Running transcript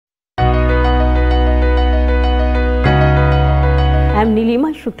am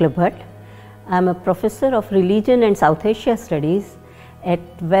Neelima Bhatt. I am a professor of religion and South Asia studies at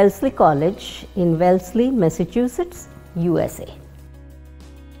Wellesley College in Wellesley, Massachusetts, USA.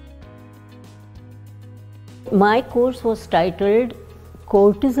 My course was titled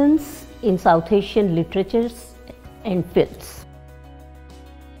Courtesans in South Asian Literatures and Films.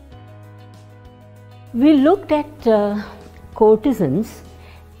 We looked at courtesans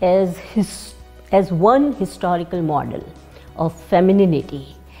as one historical model of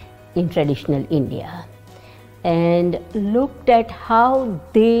femininity in traditional India, and looked at how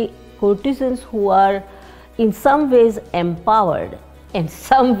courtesans who are in some ways empowered and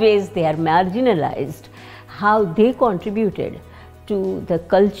some ways they are marginalized, how they contributed to the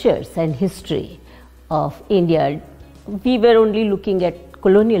cultures and history of India. We were only looking at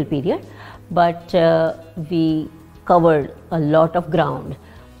colonial period, but we covered a lot of ground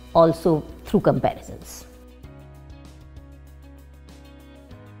also through comparisons.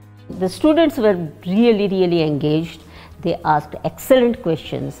 The students were really engaged. They asked excellent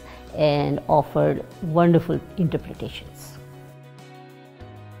questions and offered wonderful interpretations.